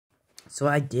So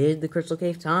I did the Crystal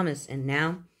Cave Thomas, and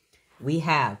now we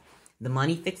have the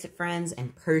Money Fix-It Friends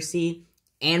and Percy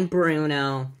and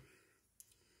Bruno.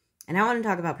 And I want to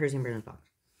talk about Percy and Bruno's box.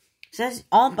 It says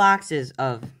all boxes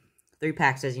of 3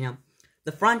 packs, as you know,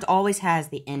 the front always has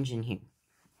the engine here.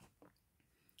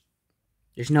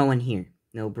 There's no one here.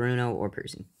 No Bruno or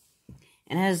Percy.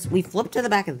 And as we flip to the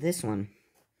back of this one,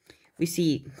 we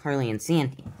see Carly and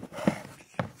Sandy.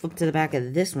 Flip to the back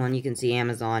of this one, you can see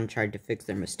Amazon tried to fix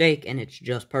their mistake, and it's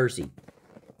just Percy.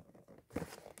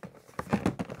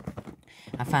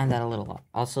 I find that a little odd.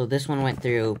 Also, this one went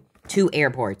through 2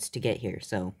 airports to get here,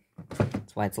 so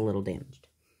that's why it's a little damaged.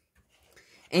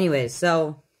 Anyways,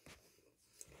 so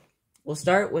we'll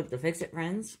start with the Fix-It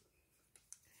Friends.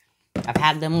 I've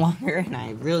had them longer, and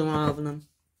I really want to open them.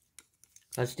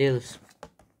 Let's do this.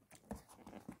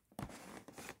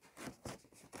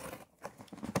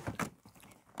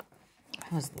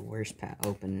 That was the worst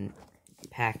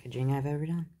packaging I've ever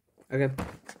done. Okay.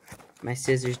 My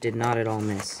scissors did not at all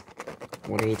miss.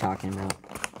 What are you talking about?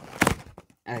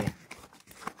 Okay.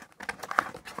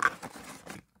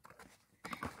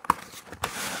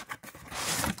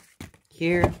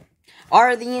 Here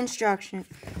are the instructions.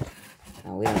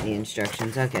 Oh, we don't need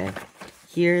instructions. Okay.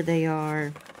 Here they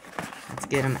are. Let's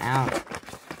get them out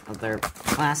of their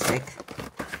plastic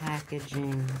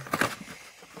packaging.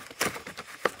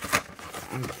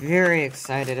 I'm very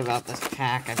excited about this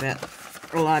pack. I bet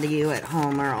a lot of you at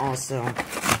home are also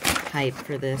hyped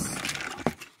for this.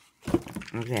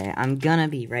 Okay, I'm gonna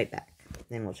be right back.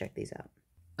 Then we'll check these out.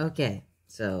 Okay,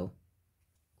 so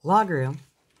Logru,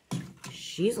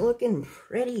 she's looking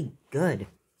pretty good.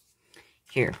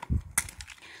 Here,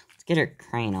 let's get her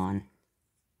crane on.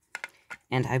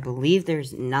 And I believe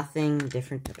there's nothing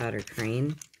different about her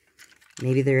crane.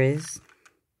 Maybe there is.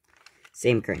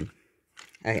 Same crane.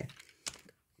 Okay.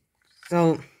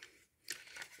 So,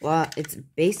 well, it's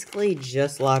basically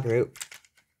just Logru,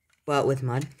 but with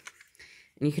mud.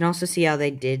 And you can also see how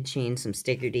they did change some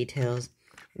sticker details.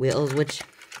 Wheels, which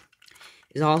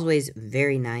is always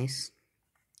very nice.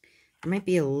 It might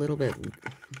be a little bit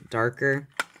darker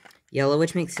yellow,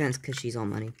 which makes sense because she's all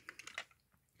muddy.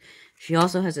 She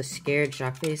also has a scared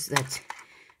shock face that's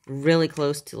really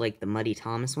close to, like, the Muddy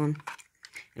Thomas one.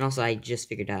 And also, I just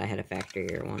figured out I had a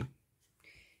factory error one.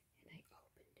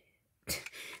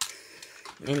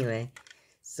 Anyway,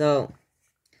 so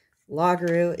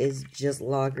Logru is just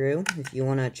Logru. If you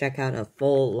want to check out a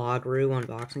full Logru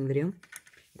unboxing video,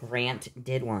 Grant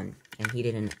did one, and he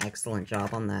did an excellent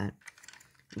job on that.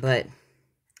 But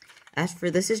as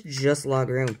for this, is just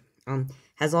Logru.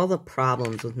 Has all the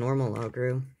problems with normal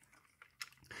Logru,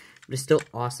 but it's still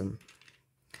awesome.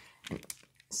 And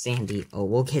Sandy, oh,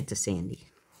 we'll get to Sandy.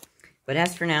 But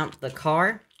as for now, the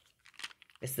car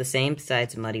is the same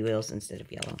besides muddy wheels instead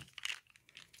of yellow.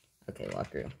 Okay,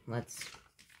 Logru, let's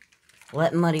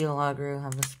let Muddy Logru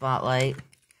have the spotlight.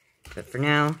 But for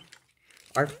now,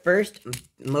 our first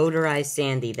motorized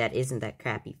Sandy that isn't that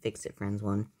crappy Fix-It Friends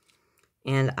one.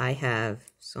 And I have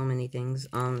so many things.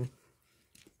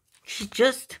 She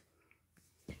just,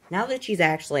 now that she's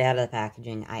actually out of the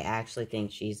packaging, I actually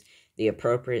think she's the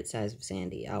appropriate size of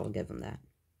Sandy. I will give them that.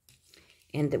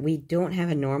 And we don't have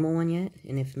a normal one yet.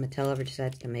 And if Mattel ever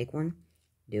decides to make one,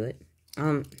 do it.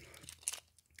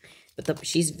 But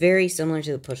she's very similar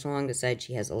to the Push Along, besides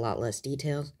she has a lot less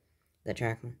details. The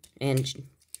Trackmaster. And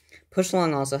Push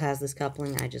Along also has this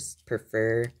coupling. I just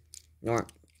prefer,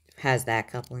 has that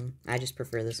coupling. I just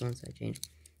prefer this one, so I changed.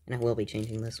 And I will be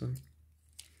changing this one.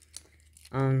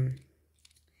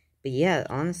 But yeah,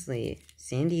 honestly,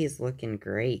 Sandy is looking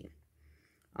great.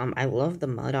 I love the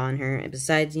mud on her. And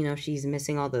besides, you know, she's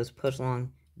missing all those Push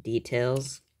Along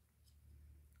details.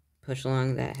 Push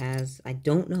Along that has, I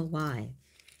don't know why.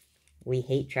 We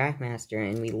hate Trackmaster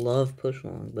and we love Push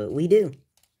Along, but we do.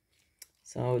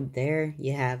 So there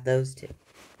you have those two.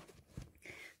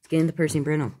 Let's get into Percy and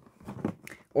Bruno.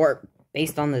 Or,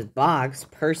 based on this box,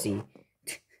 Percy.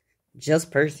 Just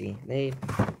Percy. They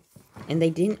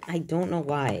didn't, I don't know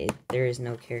why there is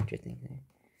no character thing there.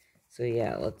 So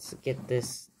yeah, let's get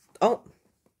this. Oh!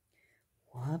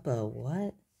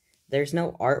 What? There's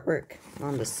no artwork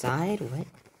on the side? What?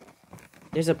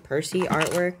 There's a Percy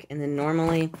artwork, and then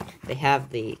normally they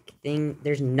have the thing.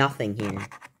 There's nothing here.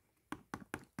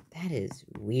 That is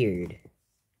weird.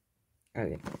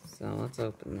 Okay, so let's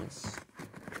open this.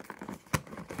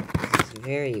 This is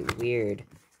very weird.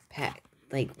 Pack.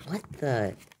 Like, what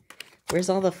the? Where's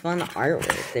all the fun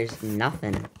artwork? There's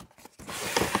nothing.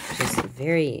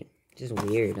 Just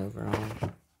weird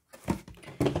overall.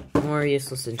 More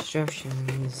useless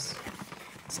instructions.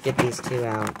 Let's get these two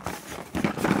out.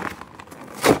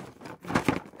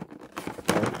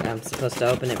 I'm supposed to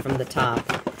open it from the top.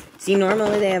 See,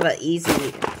 normally they have an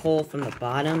easy pull from the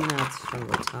bottom. Now it's from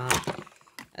the top.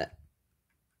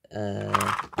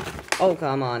 Oh,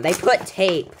 come on. They put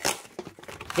tape.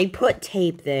 They put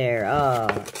tape there. Oh.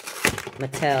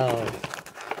 Mattel.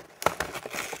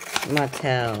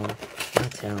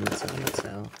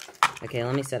 Okay,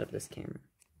 let me set up this camera.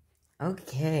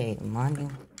 Okay, Mondo.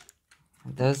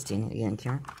 Those two need to get in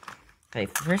camera. Okay,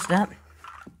 first up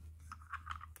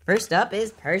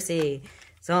is Percy.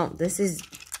 So, this is,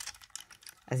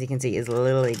 as you can see, is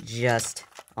literally just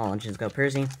all engines go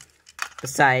Percy.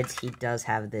 Besides, he does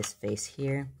have this face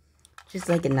here. Just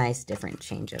like a nice different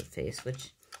change-up face,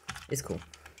 which is cool.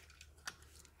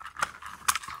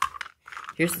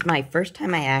 Here's my first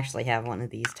time I actually have one of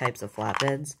these types of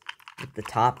flatbeds with the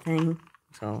top thing.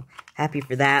 So, happy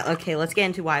for that. Okay, let's get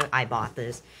into why I bought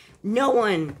this. No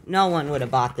one would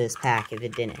have bought this pack if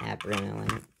it didn't have Bruno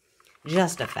in it.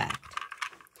 Just a fact.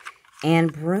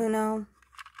 And Bruno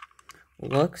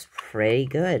looks pretty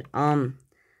good. The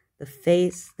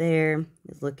face there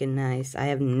is looking nice. I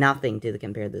have nothing to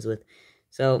compare this with.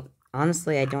 So,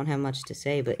 honestly, I don't have much to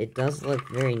say, but it does look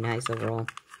very nice overall.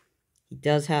 He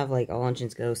does have, like, all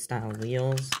engines go style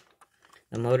wheels.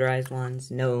 The motorized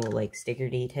ones. No, like, sticker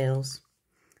details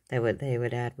that they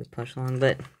would add with push along.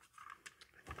 But,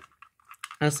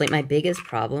 honestly, my biggest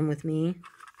problem with me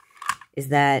is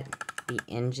that the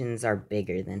engines are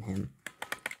bigger than him.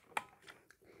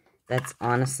 That's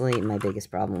honestly my biggest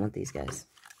problem with these guys.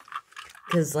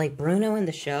 Because, like, Bruno in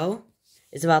the show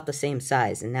is about the same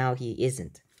size, and now he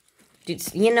isn't.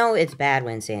 Dude, you know it's bad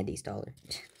when Sandy's taller.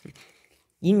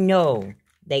 You know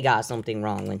they got something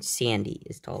wrong when Sandy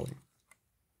is taller.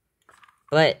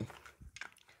 But,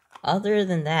 other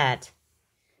than that,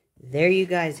 there you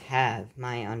guys have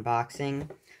my unboxing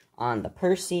on the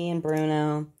Percy and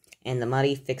Bruno and the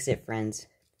Muddy Fix-It Friends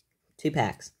 2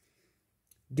 packs.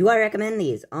 Do I recommend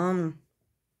these?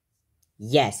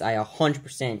 Yes, I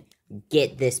 100%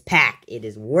 get this pack. It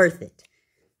is worth it.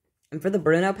 And for the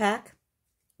Bruno pack,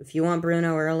 if you want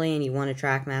Bruno early and you want a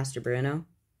Trackmaster Bruno,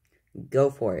 go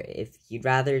for it. If you'd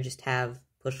rather just have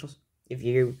if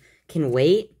you can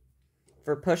wait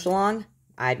for push along,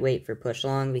 I'd wait for push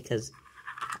along because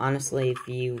honestly, if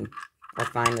you are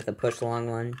fine with a push along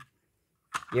one,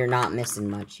 you're not missing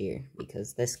much here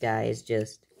because this guy is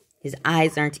just, his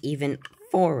eyes aren't even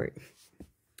forward.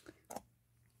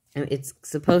 And it's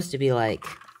supposed to be like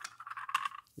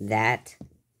that,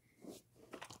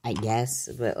 I guess,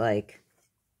 but like,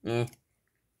 eh.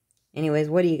 Anyways,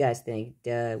 what do you guys think?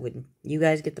 Would you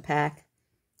guys get the pack?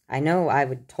 I know I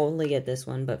would totally get this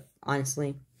one, but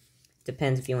honestly,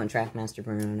 depends if you want Trackmaster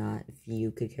Bruno or not. If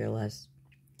you could care less,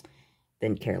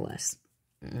 then care less.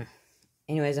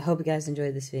 Anyways, I hope you guys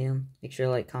enjoyed this video. Make sure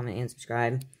to like, comment, and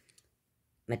subscribe.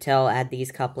 Mattel, add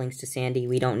these couplings to Sandy.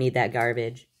 We don't need that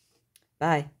garbage.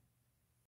 Bye.